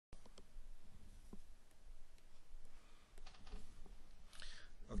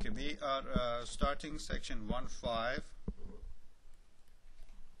We are starting section 1.5.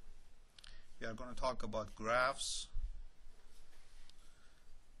 We are going to talk about graphs.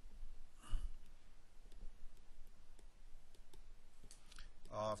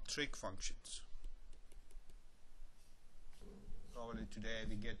 Of trig functions. Probably today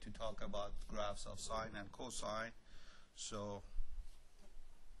we get to talk about graphs of sine and cosine. So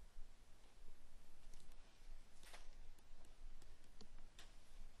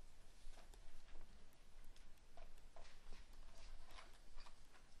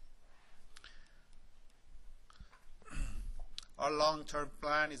our long-term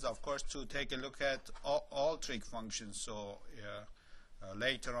plan is, of course, to take a look at all trig functions. So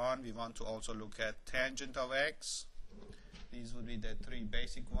later on we want to also look at tangent of x. These would be the three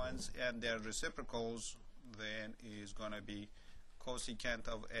basic ones, and their reciprocals then is going to be cosecant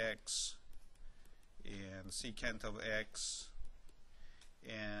of x and secant of x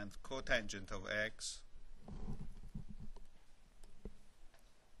and cotangent of x.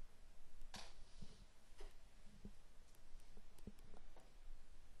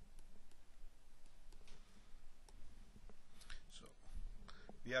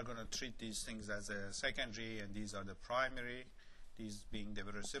 We are going to treat these things as a secondary, and these are the primary, these being the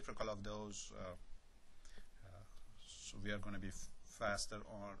reciprocal of those. So we are going to be faster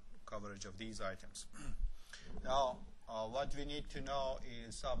on coverage of these items. Now, what we need to know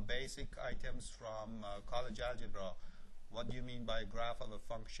is some basic items from college algebra. What do you mean by graph of a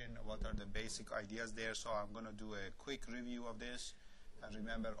function? What are the basic ideas there? So I'm going to do a quick review of this. And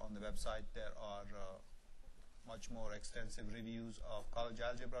remember, on the website there are much more extensive reviews of college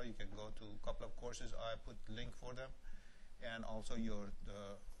algebra. You can go to a couple of courses. I put link for them, and also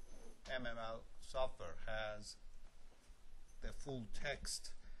the MML software has the full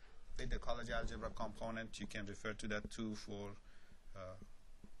text with the college algebra component. You can refer to that too for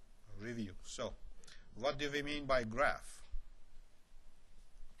review. So what do we mean by graph?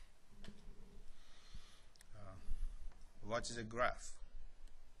 What is a graph?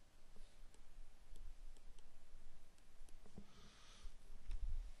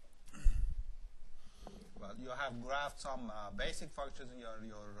 Well, you have graphed some basic functions in your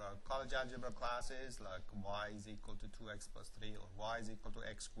college algebra classes, like y is equal to 2x plus 3 or y is equal to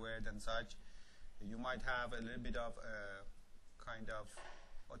x squared and such. You might have a little bit of kind of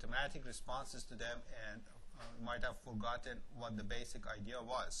automatic responses to them, and you might have forgotten what the basic idea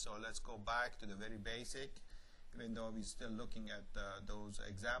was. So let's go back to the very basic, even though we're still looking at those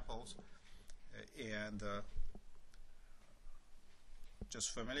examples, and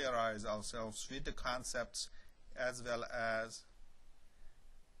just familiarize ourselves with the concepts as well as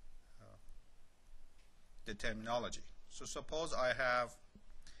the terminology. So suppose I have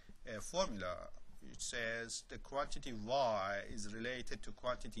a formula which says the quantity y is related to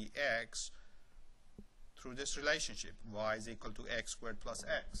quantity x through this relationship, y is equal to x squared plus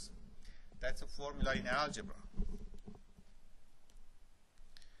x. That's a formula in algebra.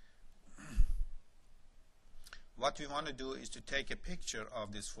 What we want to do is to take a picture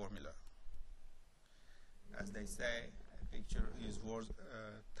of this formula. As they say, a picture is worth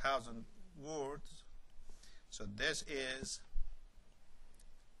 1,000 words. So this is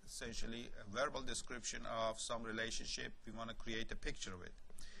essentially a verbal description of some relationship. We want to create a picture of it.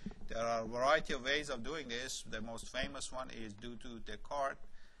 There are a variety of ways of doing this. The most famous one is due to Descartes,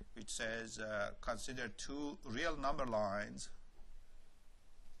 which says consider two real number lines.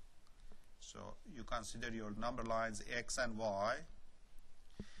 So you consider your number lines x and y,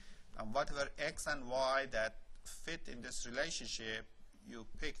 and whatever x and y that fit in this relationship, you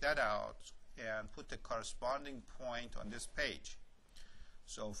pick that out and put the corresponding point on this page.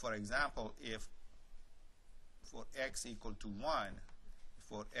 So for example, if for x equal to 1,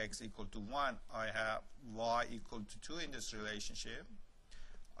 I have y equal to 2 in this relationship,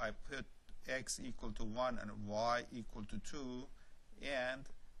 I put x equal to 1 and y equal to 2, and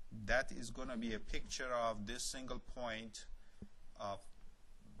that is going to be a picture of this single point of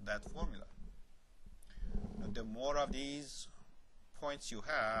that formula. Now, the more of these points you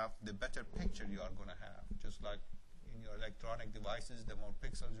have, the better picture you are going to have. Just like in your electronic devices, the more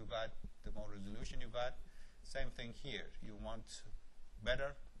pixels you got, the more resolution you got. Same thing here. You want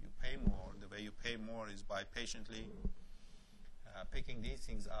better, you pay more. The way you pay more is by patiently picking these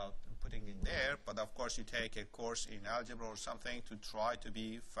things out and putting it there. But of course you take a course in algebra or something to try to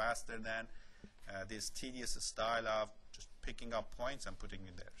be faster than this tedious style of just picking up points and putting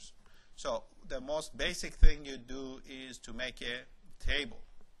it there. So the most basic thing you do is to make a table.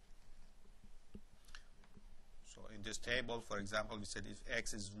 So in this table, for example, we said if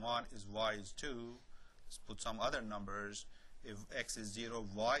x is 1, is y is 2, let's put some other numbers, If x is 0,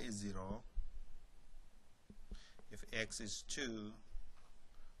 y is 0. If x is 2,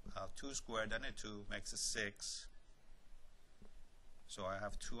 2 squared and a 2 makes a 6. So I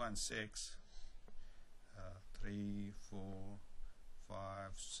have 2 and 6, 3, 4, 5,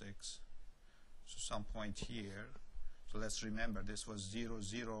 6. So some point here. So let's remember this was 0,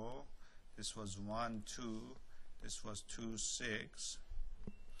 0. This was 1, 2. This was 2, 6.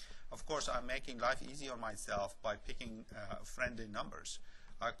 Of course, I'm making life easy on myself by picking friendly numbers.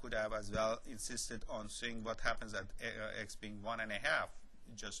 I could have as well insisted on seeing what happens at x being 1.5.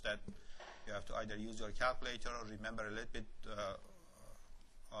 Just that you have to either use your calculator or remember a little bit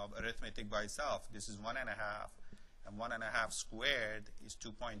of arithmetic by itself. This is 1.5, and 1.5 squared is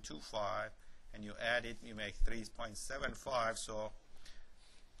 2.25, and you add it, you make 3.75. So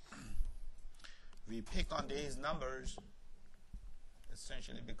we pick on these numbers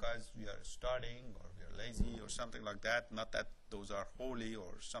essentially because we are starting or we are lazy or something like that. Not that those are holy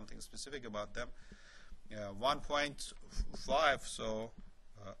or something specific about them. 1.5, so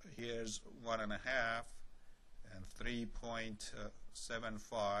here's 1.5 and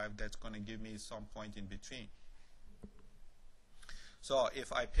 3.75. That's going to give me some point in between. So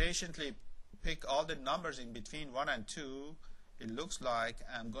if I patiently pick all the numbers in between 1 and 2, it looks like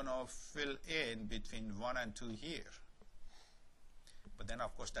I'm going to fill in between 1 and 2 here. But then,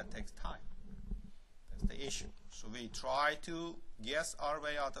 of course, that takes time. That's the issue. So we try to guess our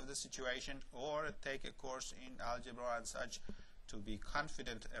way out of the situation or take a course in algebra and such to be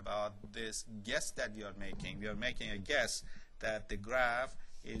confident about this guess that we are making. We are making a guess that the graph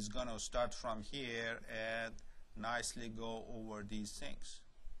is going to start from here and nicely go over these things.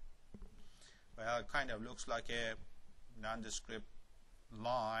 Well, it kind of looks like a nondescript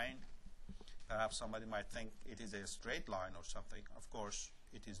line. Perhaps somebody might think it is a straight line or something. Of course,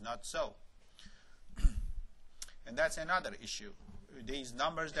 it is not so. And that's another issue. These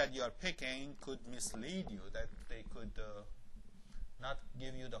numbers that you are picking could mislead you, that they could not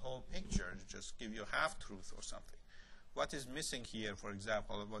give you the whole picture, just give you half-truth or something. What is missing here, for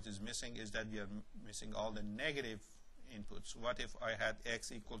example, what is missing is that we are missing all the negative inputs. What if I had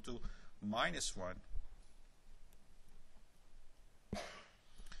x equal to -1?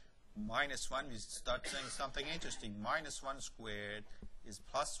 -1, we start saying something interesting. -1 squared is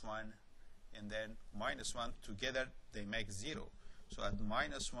 +1, and then -1 together they make 0. So at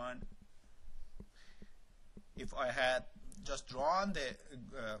 -1, if I had just drawn the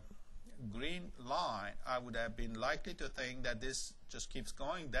green line, I would have been likely to think that this just keeps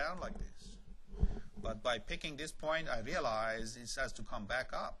going down like this. But by picking this point, I realize it has to come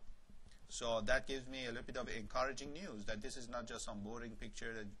back up. So that gives me a little bit of encouraging news that this is not just some boring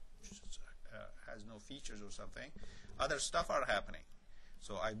picture that has no features or something. Other stuff are happening.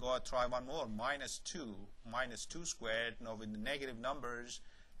 So I go try one more, -2 squared. Now with the negative numbers,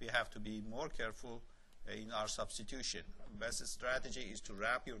 we have to be more careful in our substitution. Best strategy is to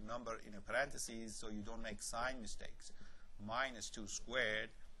wrap your number in a parentheses so you don't make sign mistakes. -2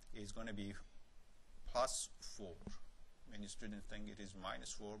 squared is going to be +4. Many students think it is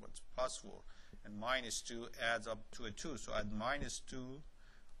 -4, but it's +4. And -2 adds up to a 2. So at -2,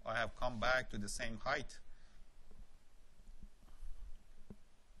 I have come back to the same height.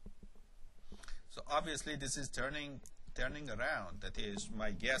 So obviously this is turning around. That is,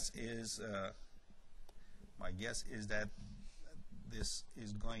 my guess is that this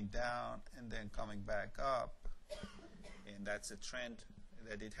is going down and then coming back up, and that's a trend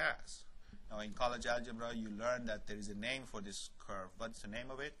that it has. Now in college algebra, you learn that there is a name for this curve. What's the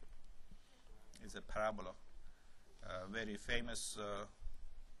name of it? It's a parabola. A very famous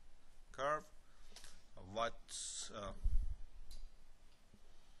curve.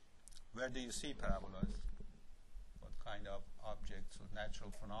 Where do you see parabolas? What kind of objects or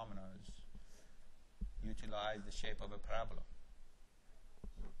natural phenomena utilize the shape of a parabola?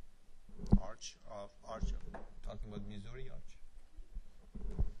 Arch. Talking about Missouri arch.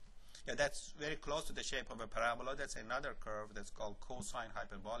 Yeah, that's very close to the shape of a parabola. That's another curve that's called cosine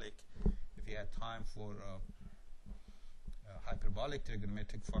hyperbolic. If you had time for hyperbolic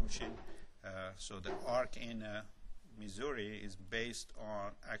trigonometric function, so the arc in Missouri is based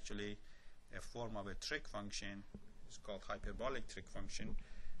on actually a form of a trig function. It's called hyperbolic trig function.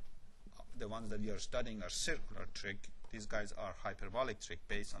 The ones that you are studying are circular trig. These guys are hyperbolic trig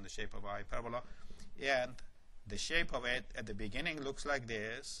based on the shape of a hyperbola. And the shape of it at the beginning looks like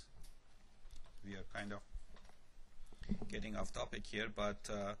this. We are kind of getting off topic here, but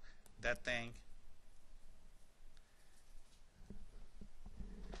that thing,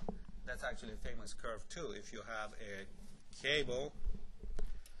 that's actually a famous curve too. If you have a cable,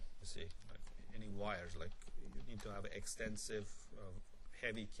 you see, like a any wires, like you need to have extensive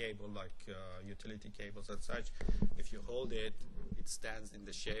heavy cable like utility cables and such. If you hold it, it stands in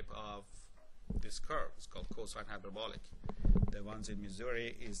the shape of this curve. It's called cosine hyperbolic. The ones in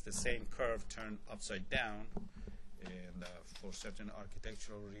Missouri is the same curve turned upside down, and for certain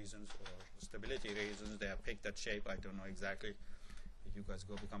architectural reasons or stability reasons they have picked that shape. I don't know exactly. If you guys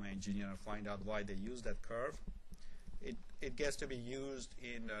go become an engineer and find out why they use that curve. It gets to be used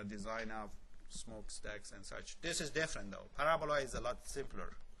in design of smokestacks and such. This is different though. Parabola is a lot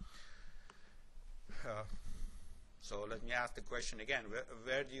simpler. So let me ask the question again.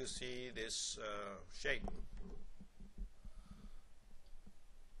 Where do you see this shape?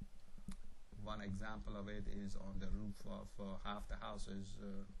 One example of it is on the roof of half the houses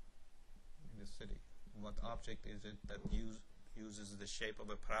in the city. What object is it that uses the shape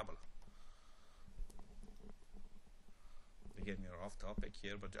of a parabola? Again, we're off topic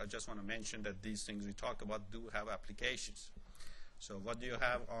here, but I just want to mention that these things we talk about do have applications. So what do you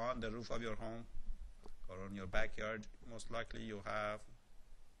have on the roof of your home or on your backyard? Most likely you have,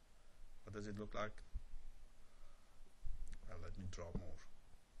 what does it look like? Well, let me draw more.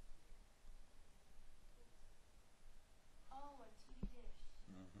 Oh, a TV dish.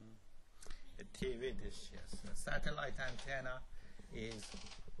 A TV dish, yes. A satellite antenna is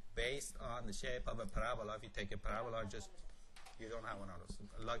based on the shape of a parabola. If you take a parabola, you don't have one of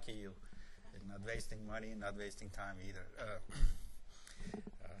those. Lucky you. You're not wasting money, not wasting time either.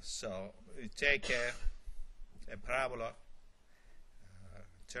 So you take a parabola,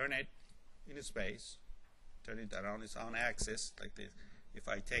 turn it into space, turn it around its own axis like this. If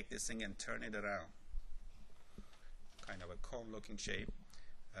I take this thing and turn it around, kind of a cone-looking shape,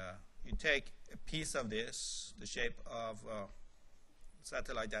 you take a piece of this, the shape of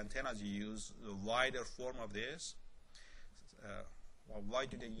satellite antennas you use, the wider form of this. Well, why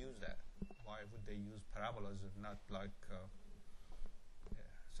do they use that? Why would they use parabolas and not like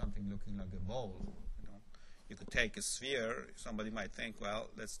something looking like a bowl? You know, you could take a sphere. Somebody might think,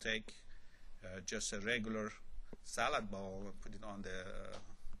 well, let's take just a regular salad bowl and put it on the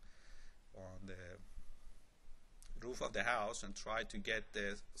roof of the house and try to get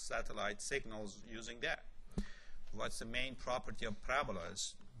the satellite signals using that. What's the main property of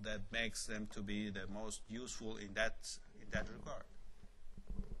parabolas that makes them to be the most useful in that regard?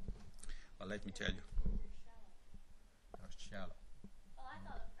 Well, let me tell you. Shallow. Well, I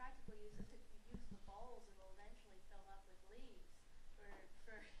thought of practical uses. If you use the bowls, it will eventually fill up with leaves.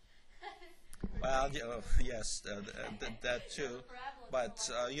 Well, yes, that too.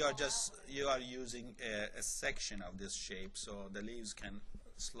 But you are using a section of this shape, so the leaves can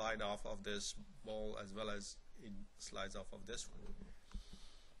slide off of this bowl as well as it slides off of this one.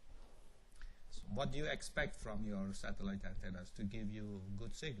 So what do you expect from your satellite antennas? To give you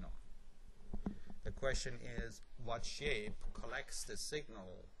good signal. The question is, what shape collects the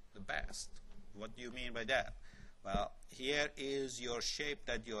signal the best? What do you mean by that? Well, here is your shape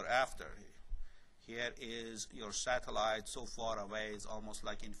that you're after. Here is your satellite so far away, it's almost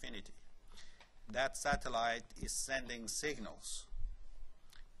like infinity. That satellite is sending signals.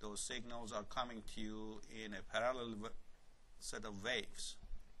 Those signals are coming to you in a parallel set of waves.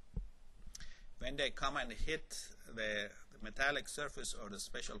 When they come and hit the metallic surface or the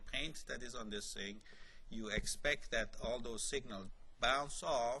special paint that is on this thing, you expect that all those signals bounce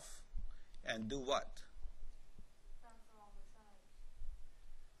off and do what? Bounce along the sides.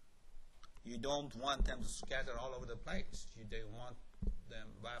 You don't want them to scatter all over the place. They want them,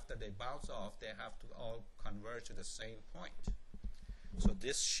 after they bounce off, they have to all converge to the same point. So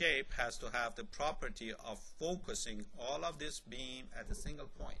this shape has to have the property of focusing all of this beam at a single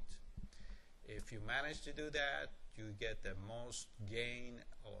point. If you manage to do that, you get the most gain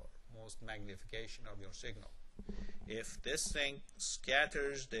or most magnification of your signal. If this thing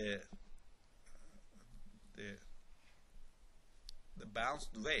scatters the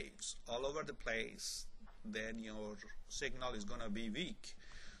bounced waves all over the place, then your signal is going to be weak.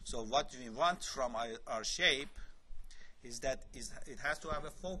 So what we want from our shape is that it has to have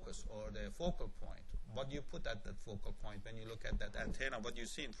a focus or the focal point. What do you put at that focal point when you look at that antenna? What do you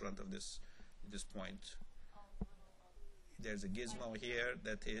see in front of this point? There's a gizmo here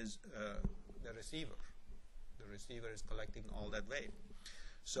that is the receiver. The receiver is collecting all that wave.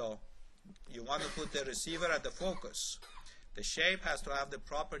 So you want to put the receiver at the focus. The shape has to have the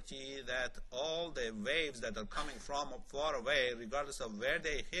property that all the waves that are coming from far away, regardless of where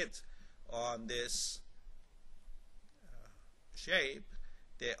they hit on this shape,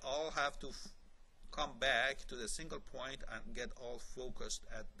 they all have to come back to the single point and get all focused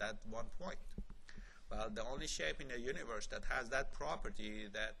at that one point. Well, the only shape in the universe that has that property,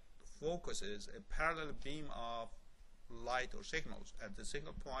 that focuses a parallel beam of light or signals at the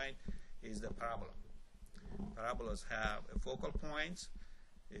single point is the parabola. Parabolas have a focal point.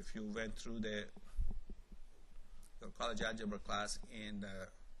 If you went through your college algebra class in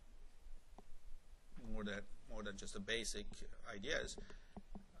more than just the basic ideas,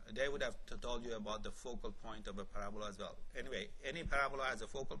 they would have told you about the focal point of a parabola as well. Anyway, any parabola has a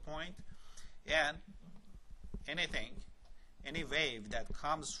focal point, and any wave that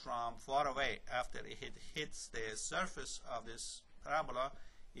comes from far away after it hits the surface of this parabola,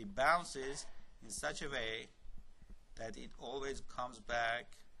 it bounces in such a way that it always comes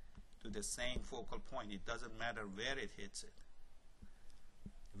back to the same focal point. It doesn't matter where it hits it.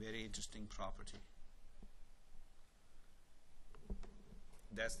 Very interesting property.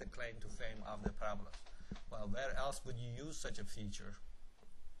 That's the claim to fame of the parabolas. Well, where else would you use such a feature?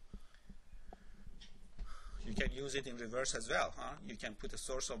 You can use it in reverse as well, huh? You can put a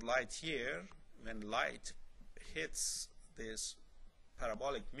source of light here. When light hits this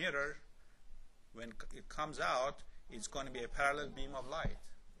parabolic mirror, when it comes out, it's going to be a parallel beam of light.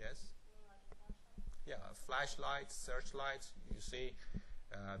 Yes? Yeah, flashlights, searchlights. You see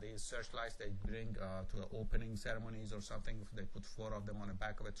these searchlights they bring to opening ceremonies or something. If they put 4 of them on the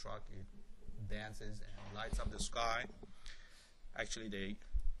back of a truck, it dances and lights up the sky. Actually, they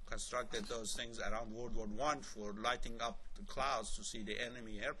constructed those things around World War I for lighting up the clouds to see the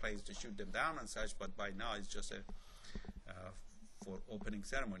enemy airplanes to shoot them down and such, but by now it's just for opening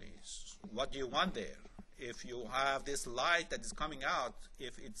ceremonies. What do you want there? If you have this light that is coming out,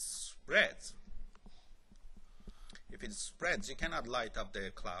 if it spreads, you cannot light up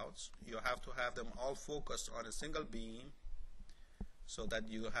the clouds. You have to have them all focused on a single beam so that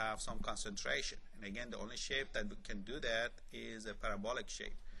you have some concentration. And again, the only shape that can do that is a parabolic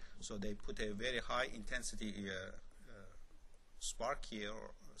shape. So they put a very high intensity spark here,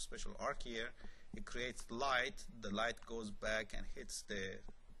 or a special arc here. It creates light. The light goes back and hits the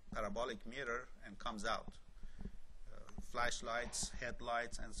parabolic mirror and comes out. Flashlights,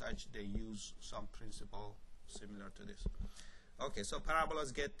 headlights, and such, they use some principle similar to this. Okay, so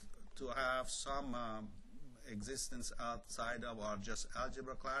parabolas get to have some existence outside of our just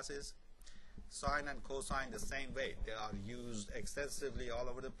algebra classes. Sine and cosine the same way. They are used extensively all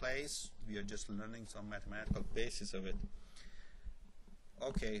over the place. We are just learning some mathematical basis of it.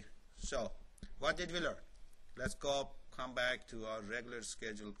 Okay, so what did we learn? Let's come back to our regular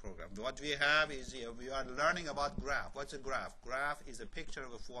scheduled program. What we have is here, we are learning about graph. What's a graph? Graph is a picture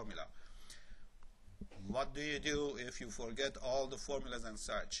of a formula. What do you do if you forget all the formulas and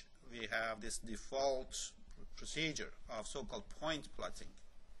such? We have this default procedure of so-called point plotting.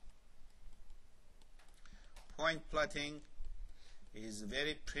 Point plotting is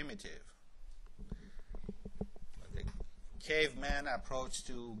very primitive. The caveman approach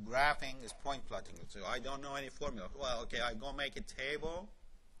to graphing is point plotting. So I don't know any formula. Well, okay, I go make a table,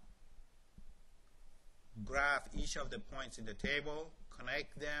 graph each of the points in the table,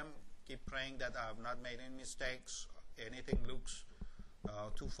 connect them, keep praying that I have not made any mistakes. Anything looks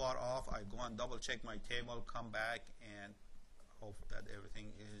too far off, I go and double check my table, come back, and hope that everything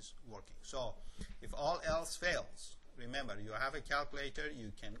is working. So if all else fails, remember, you have a calculator,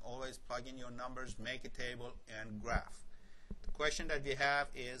 you can always plug in your numbers, make a table, and graph. The question that we have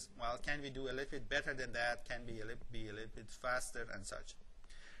is, well, can we do a little bit better than that? Can we be a little bit faster and such?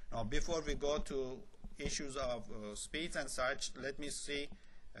 Now, before we go to issues of speeds and such, let me see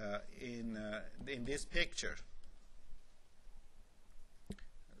in this picture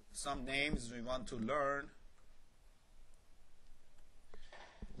some names we want to learn.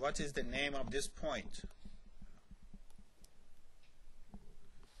 What is the name of this point?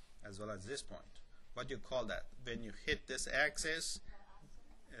 As well as this point. What do you call that? When you hit this axis,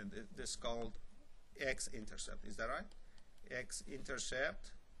 and this is called x-intercept. Is that right?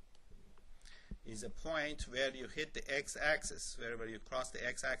 X-intercept is a point where you hit the x-axis. Wherever you cross the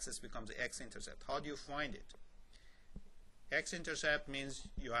x-axis becomes the x-intercept. How do you find it? X-intercept means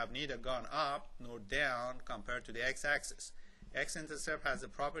you have neither gone up nor down compared to the x-axis. X-intercept has the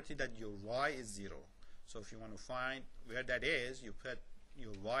property that your y is 0. So if you want to find where that is, you put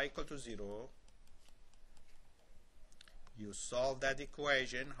your y equal to 0. You solve that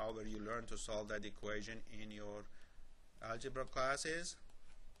equation, however you learn to solve that equation in your algebra classes.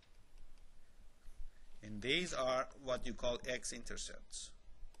 And these are what you call x-intercepts.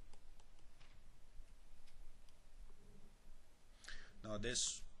 Now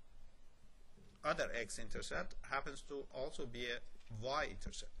this other x-intercept happens to also be a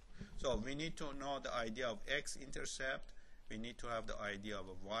y-intercept. So we need to know the idea of x-intercept, we need to have the idea of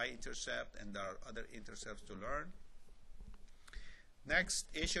a y-intercept, and there are other intercepts to learn. Next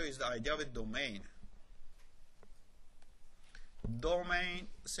issue is the idea of a domain. Domain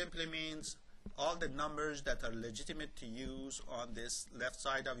simply means all the numbers that are legitimate to use on this left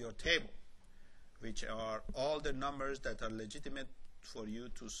side of your table, which are all the numbers that are legitimate for you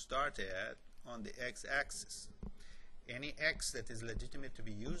to start at on the x-axis. Any x that is legitimate to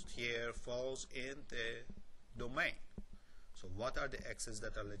be used here falls in the domain. So what are the x's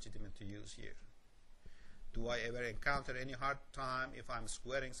that are legitimate to use here? Do I ever encounter any hard time if I'm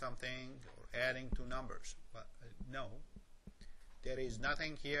squaring something or adding two numbers? Well, no. There is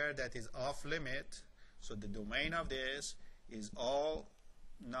nothing here that is off limit. So the domain of this is all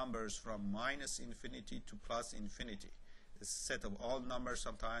numbers from minus infinity to plus infinity. This set of all numbers,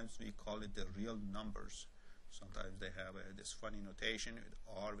 sometimes we call it the real numbers. Sometimes they have this funny notation with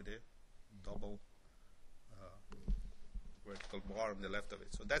R with a double vertical bar on the left of it.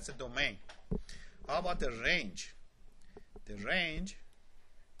 So that's a domain. How about the range? The range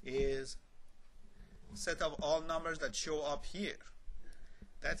is a set of all numbers that show up here.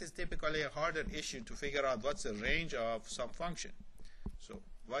 That is typically a harder issue to figure out what's the range of some function. So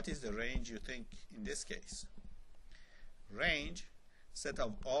what is the range you think in this case? Range, set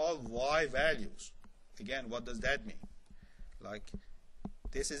of all y values. Again, what does that mean? Like,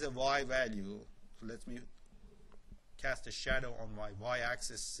 this is a y value. So let me cast a shadow on my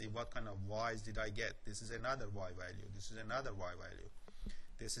y-axis, see what kind of y's did I get. This is another y value. This is another y value.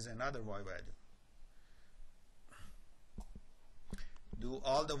 This is another y value. Do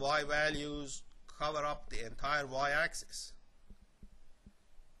all the y values cover up the entire y-axis?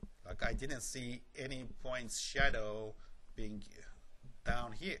 Like, I didn't see any point's shadow being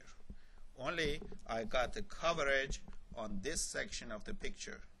down here. Only I got the coverage on this section of the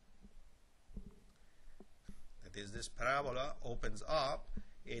picture. That is, this parabola opens up.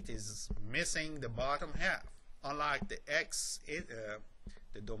 It is missing the bottom half. Unlike the x,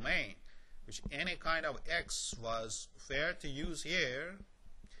 the domain, which any kind of x was fair to use here,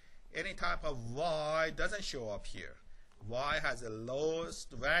 any type of y doesn't show up here. Y has the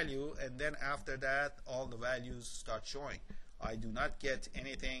lowest value, and then after that all the values start showing. I do not get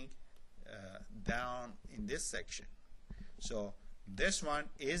anything down in this section. So this one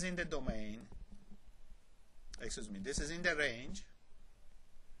is in the domain, excuse me, this is in the range.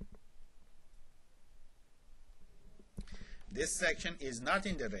 This section is not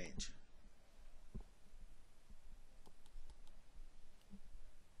in the range.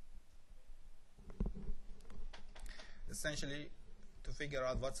 Essentially, to figure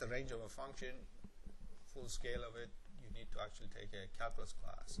out what's the range of a function, full scale of it, you need to actually take a calculus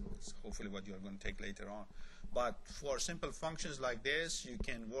class. It's hopefully what you're going to take later on. But for simple functions like this, you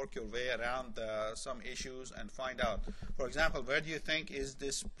can work your way around some issues and find out. For example, where do you think is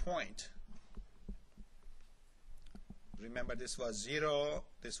this point? Remember, this was 0,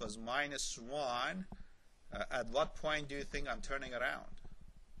 this was minus 1. At what point do you think I'm turning around?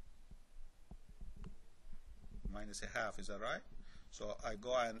 Minus a half, is that right? So I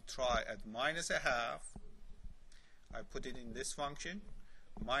go and try at minus a half. I put it in this function.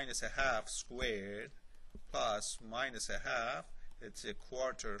 Minus a half squared plus minus a half. It's a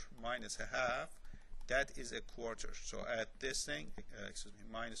quarter minus a half. That is a quarter. So at this thing, excuse me,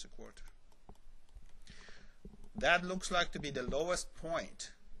 minus a quarter. That looks like to be the lowest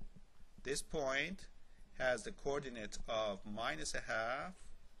point. This point has the coordinate of minus a half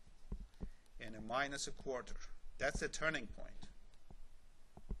and a minus a quarter. That's the turning point.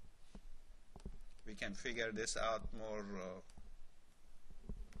 We can figure this out more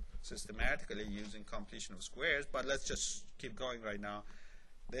systematically using completion of squares, but let's just keep going right now.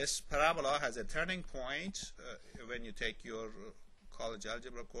 This parabola has a turning point. When you take your college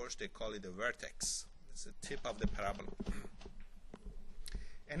algebra course, they call it a vertex. It's the tip of the parabola.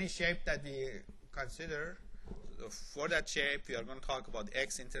 Any shape that we consider, for that shape, we are going to talk about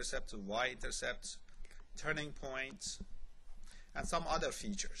x-intercepts, y-intercepts, turning points, and some other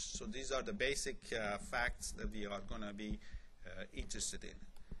features. So these are the basic facts that we are going to be interested in.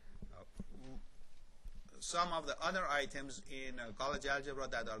 Some of the other items in college algebra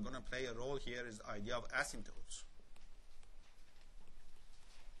that are going to play a role here is the idea of asymptotes.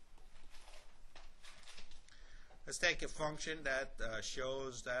 Let's take a function that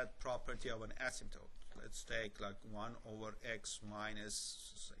shows that property of an asymptote. Let's take like 1 over x minus,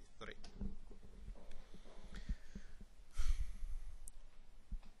 say, 3.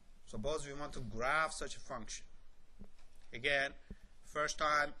 Suppose we want to graph such a function. Again, first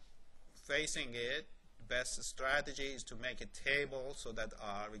time facing it, the best strategy is to make a table so that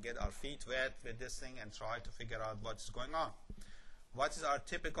we get our feet wet with this thing and try to figure out what's going on. what is our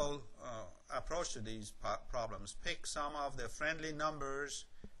typical approach to these problems? Pick some of the friendly numbers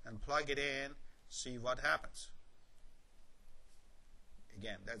and plug it in, see what happens.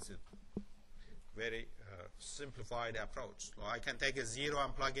 Again, that's a very simplified approach. So I can take a 0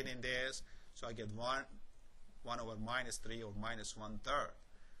 and plug it in this, so I get 1 over minus 3 or minus 1/3,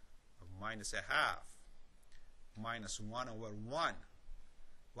 or minus a half, minus 1 over 1.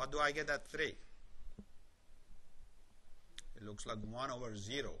 What do I get at 3? It looks like 1 over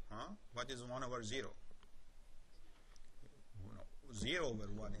 0. Huh? What is 1 over 0? No, 0 over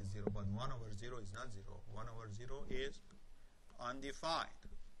 1 is 0, but 1 over 0 is not 0. 1 over 0 is undefined.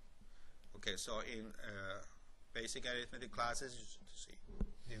 Okay, so in basic arithmetic classes, you see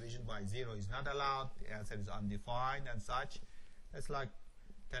division by 0 is not allowed. The answer is undefined and such. It's like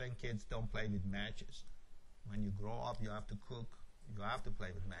telling kids don't play with matches. When you grow up, you have to cook. You have to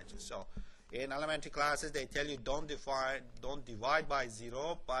play with matches. So in elementary classes, they tell you don't divide by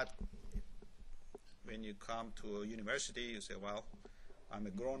 0. But when you come to a university, you say, well, I'm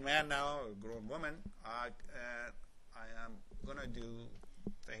a grown man now, a grown woman. I am going to do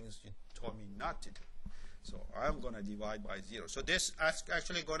things you told me not to do. So I'm going to divide by 0. So this is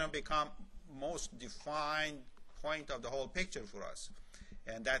actually going to become most defined point of the whole picture for us.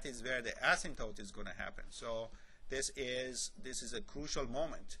 And that is where the asymptote is going to happen. So this is a crucial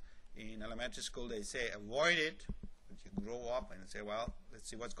moment. In elementary school, they say avoid it. But you grow up and say, well, let's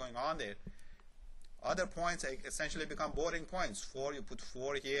see what's going on there. Other points essentially become boarding points. 4, you put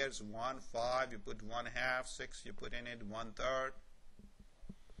 4 here. 1, 5, you put 1/2. 6, you put in it 1/3.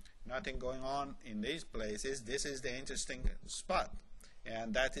 Nothing going on in these places. This is the interesting spot.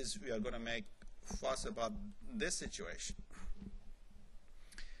 And that is, we are going to make fuss about this situation.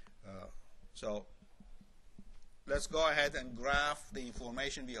 So let's go ahead and graph the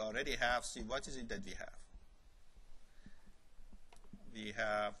information we already have. See what is it that we have. We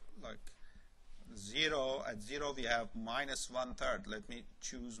have like 0. At 0 we have minus 1/3. Let me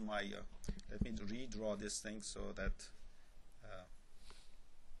choose my let me redraw this thing so that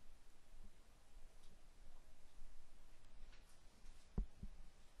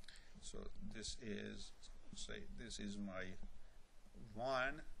so this is, say this is my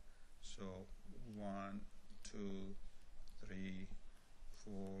 1. So 1, 2, 3,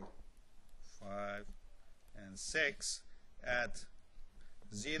 4, 5, and 6. At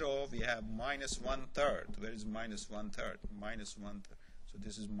 0 we have minus 1/3. Where is minus 1/3? Minus 1/3. So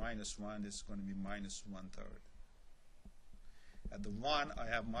this is minus 1. This is going to be minus 1/3. At the 1 I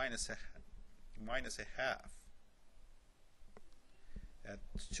have minus a half. At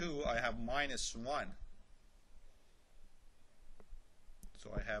 2 I have minus 1.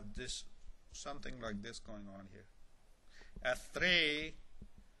 So I have this, something like this going on here. At 3,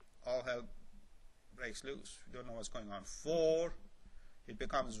 all hell breaks loose. You don't know what's going on. 4, it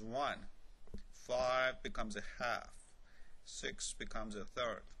becomes 1. 5 becomes a half. 6 becomes a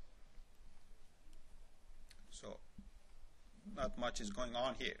third. So not much is going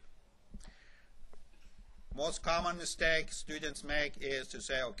on here. Most common mistake students make is to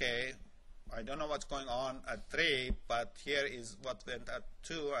say, okay, I don't know what's going on at 3, but here is what went at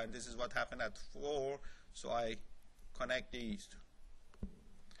 2, and this is what happened at 4, so I connect these.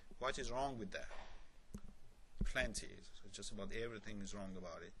 What is wrong with that? Plenty. So just about everything is wrong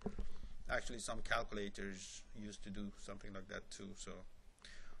about it. Actually, some calculators used to do something like that too. So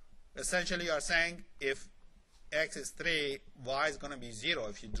essentially, you are saying if x is 3, y is going to be 0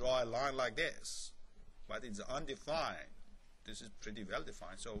 if you draw a line like this. But it's undefined. This is pretty well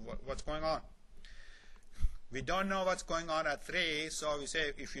defined. So what's going on? We don't know what's going on at 3, so we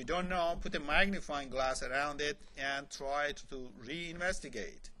say if you don't know, put a magnifying glass around it and try to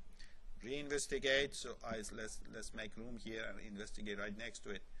reinvestigate. Reinvestigate. So let's make room here and investigate right next to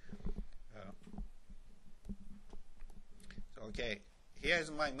it. So okay,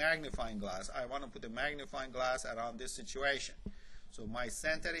 here's my magnifying glass. I want to put a magnifying glass around this situation. So my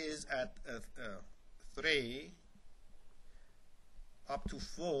center is at 3 up to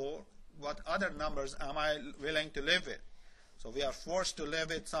 4. What other numbers am I willing to live with? So we are forced to live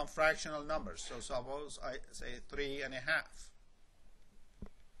with some fractional numbers. So suppose I say 3.5.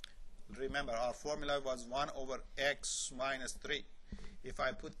 Remember, our formula was 1 over x minus 3. If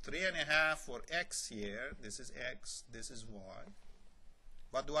I put 3.5 for x here, this is x, this is y.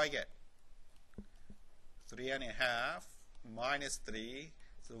 What do I get? 3.5 minus 3.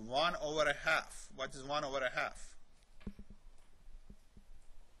 So 1 over a half. What is 1 over a half?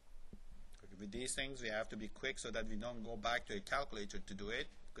 With these things, we have to be quick so that we don't go back to a calculator to do it,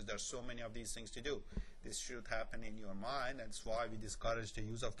 because there are so many of these things to do. This should happen in your mind. That's why we discourage the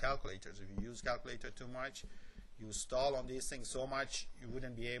use of calculators. If you use calculator too much, You stall on these things so much you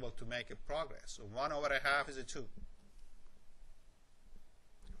wouldn't be able to make a progress. So 1 over a half is a 2.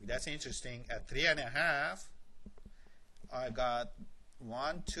 That's interesting. At 3.5, I got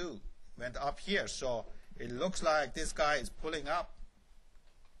 1, 2. Went up here. So it looks like this guy is pulling up.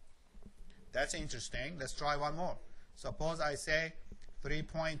 That's interesting. Let's try one more. Suppose I say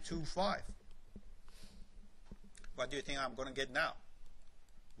 3.25. What do you think I'm going to get now?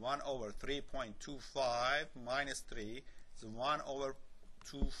 1 over 3.25 minus 3 is 1 over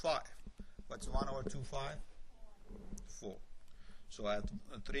 2.5. What's 1 over 2.5? 4. So at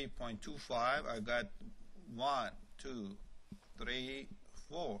 3.25, I got 1, 2, 3,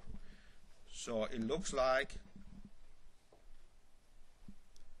 4. So it looks like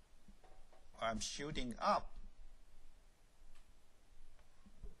I'm shooting up.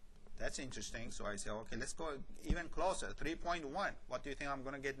 That's interesting. So I say, okay, let's go even closer. 3.1. What do you think I'm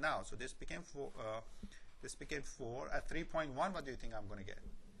going to get now? So this became 4. This became 4. At 3.1, what do you think I'm going to get?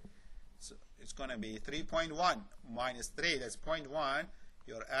 So it's going to be 3.1 minus 3. That's 0.1.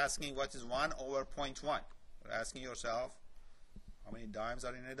 You're asking what is 1 over 0.1. You're asking yourself how many dimes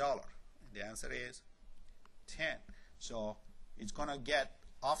are in a dollar. And the answer is 10. So it's going to get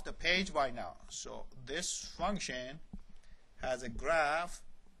off the page by now. So this function has a graph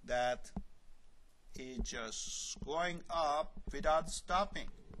that is just going up without stopping.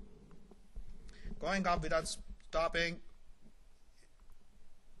 Going up without stopping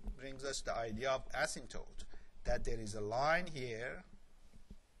brings us the idea of asymptote, that there is a line here.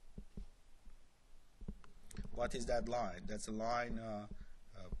 What is that line? That's a line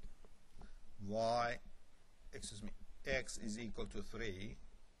x is equal to 3.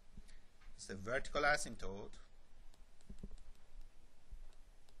 It's the vertical asymptote.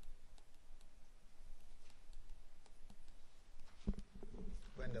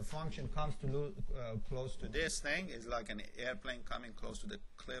 When the function comes to close to this thing, is like an airplane coming close to the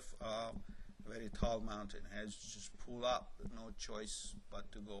cliff of a very tall mountain. It has to just pull up, no choice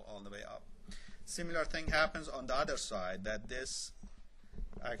but to go all the way up. Similar thing happens on the other side, that this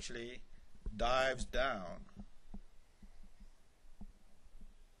actually dives down.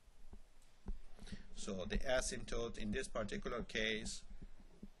 So the asymptote in this particular case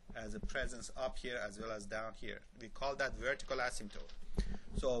has a presence up here as well as down here. We call that vertical asymptote.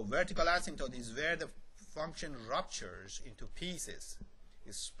 So vertical asymptote is where the function ruptures into pieces.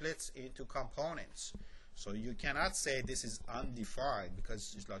 It splits into components. So you cannot say this is undefined,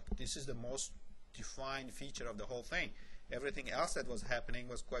 because it's like this is the most defined feature of the whole thing. Everything else that was happening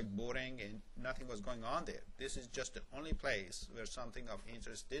was quite boring and nothing was going on there. This is just the only place where something of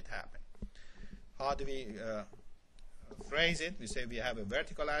interest did happen. How do we phrase it? We say we have a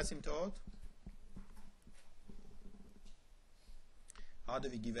vertical asymptote. How do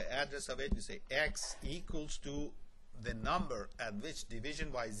we give an address of it? We say x equals to the number at which division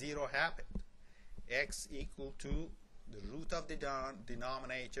by 0 happened. X equal to the root of the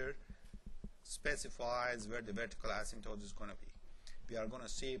denominator specifies where the vertical asymptote is going to be. We are going to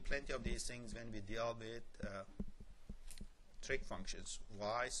see plenty of these things when we deal with trig functions.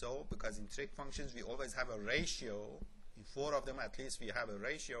 Why so? Because in trig functions we always have a ratio. In 4 of them at least we have a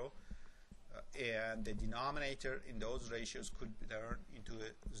ratio. And the denominator in those ratios could turn into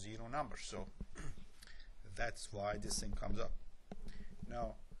a 0 number. So that's why this thing comes up.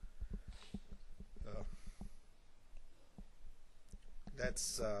 Now,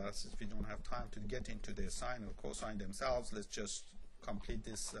 since we don't have time to get into the sine or cosine themselves, let's just complete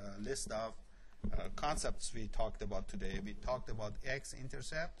this list of concepts we talked about today. We talked about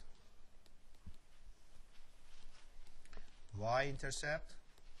x-intercept, y-intercept.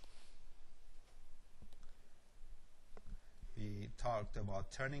 We talked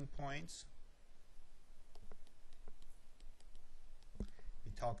about turning points.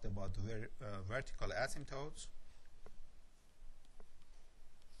 We talked about vertical asymptotes.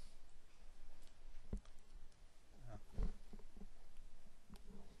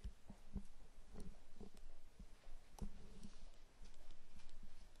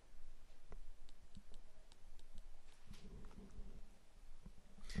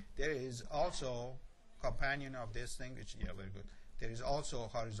 There is also companion of this thing, which, yeah, very good. There is also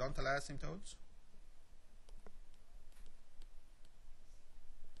horizontal asymptotes.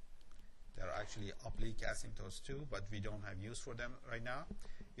 There are actually oblique asymptotes too, but we don't have use for them right now.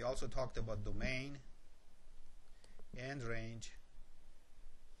 We also talked about domain and range.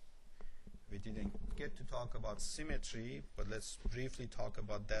 We didn't get to talk about symmetry, but let's briefly talk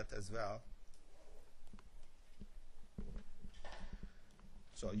about that as well.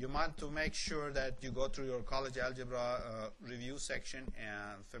 So you want to make sure that you go through your college algebra review section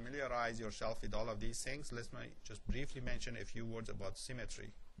and familiarize yourself with all of these things. Let me just briefly mention a few words about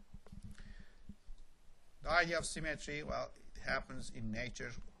symmetry. The idea of symmetry, well, it happens in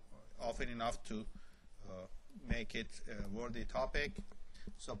nature often enough to make it a worthy topic.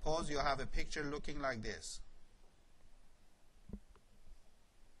 Suppose you have a picture looking like this.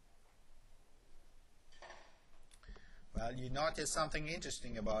 Well, you notice something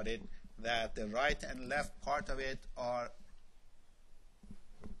interesting about it, that the right and left part of it are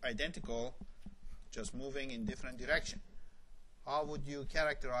identical, just moving in different direction. How would you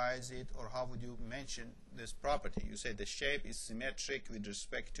characterize it, or how would you mention this property? You say the shape is symmetric with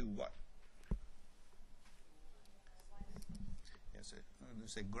respect to what? Yes, you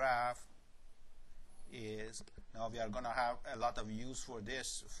say graph is, now we are going to have a lot of use for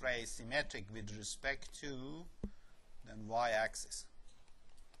this phrase, symmetric with respect to then y-axis.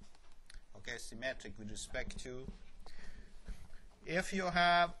 Okay, symmetric with respect to. If you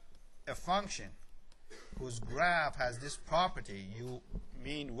have a function whose graph has this property, you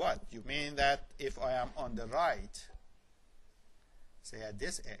mean what? You mean that if I am on the right, say at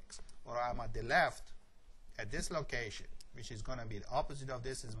this x, or I'm at the left at this location, which is going to be the opposite of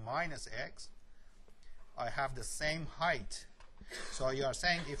this is minus x, I have the same height. So you are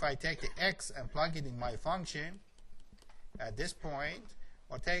saying if I take the x and plug it in my function at this point,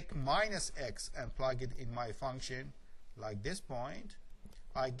 or take minus x and plug it in my function like this point,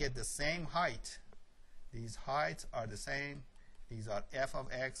 I get the same height. These heights are the same. These are f of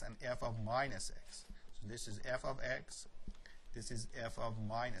x and f of minus x. So this is f of x, this is f of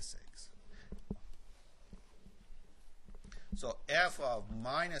minus x. So f of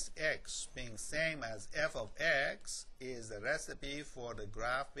minus x being same as f of x is the recipe for the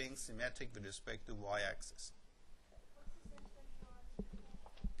graph being symmetric with respect to y-axis.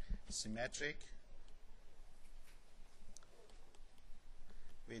 Symmetric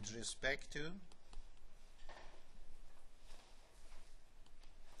with respect to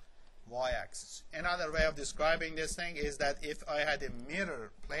y-axis. Another way of describing this thing is that if I had a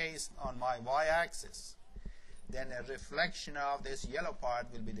mirror placed on my y-axis, then a reflection of this yellow part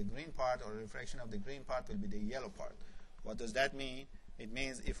will be the green part, or a reflection of the green part will be the yellow part. What does that mean? It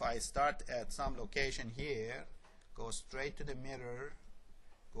means if I start at some location here, go straight to the mirror,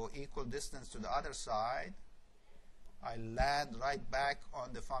 go equal distance to the other side, I land right back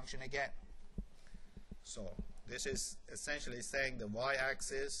on the function again. So this is essentially saying the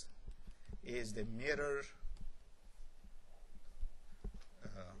y-axis is the mirror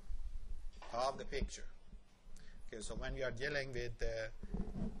of the picture. Okay, so when we are dealing with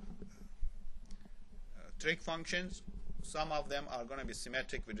trig functions, some of them are going to be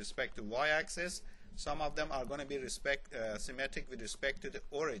symmetric with respect to y-axis. Some of them are going to be symmetric with respect to the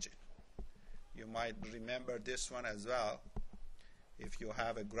origin. You might remember this one as well. If you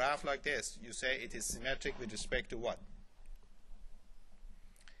have a graph like this, you say it is symmetric with respect to what?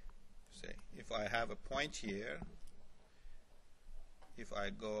 Say, if I have a point here, if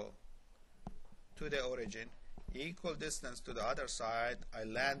I go to the origin, equal distance to the other side, I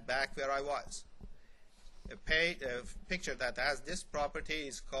land back where I was. A picture that has this property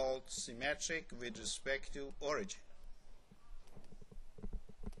is called symmetric with respect to origin.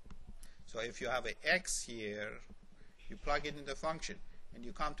 So if you have an x here, you plug it in the function, and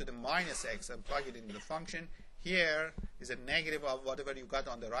you come to the minus x and plug it into the function. Here is a negative of whatever you got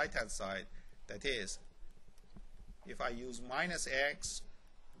on the right hand side. That is, if I use minus x,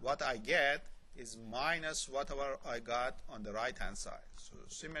 what I get is minus whatever I got on the right hand side. So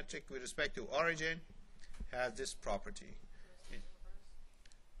symmetric with respect to origin has this property.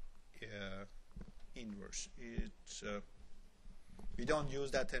 Inverse. We don't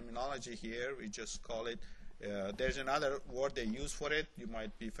use that terminology here. We just call it. There's another word they use for it. You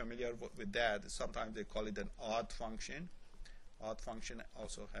might be familiar with that. Sometimes they call it an odd function. Odd function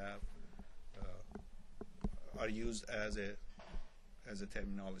also are used as a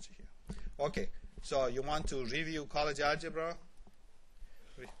terminology here. Okay. So you want to review college algebra?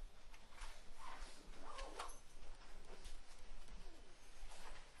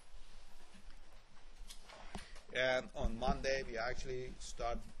 And on Monday, we actually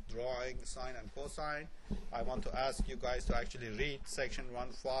start drawing sine and cosine. I want to ask you guys to actually read section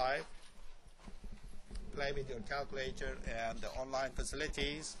 1.5, play with your calculator and the online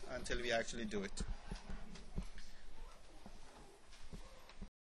facilities until we actually do it.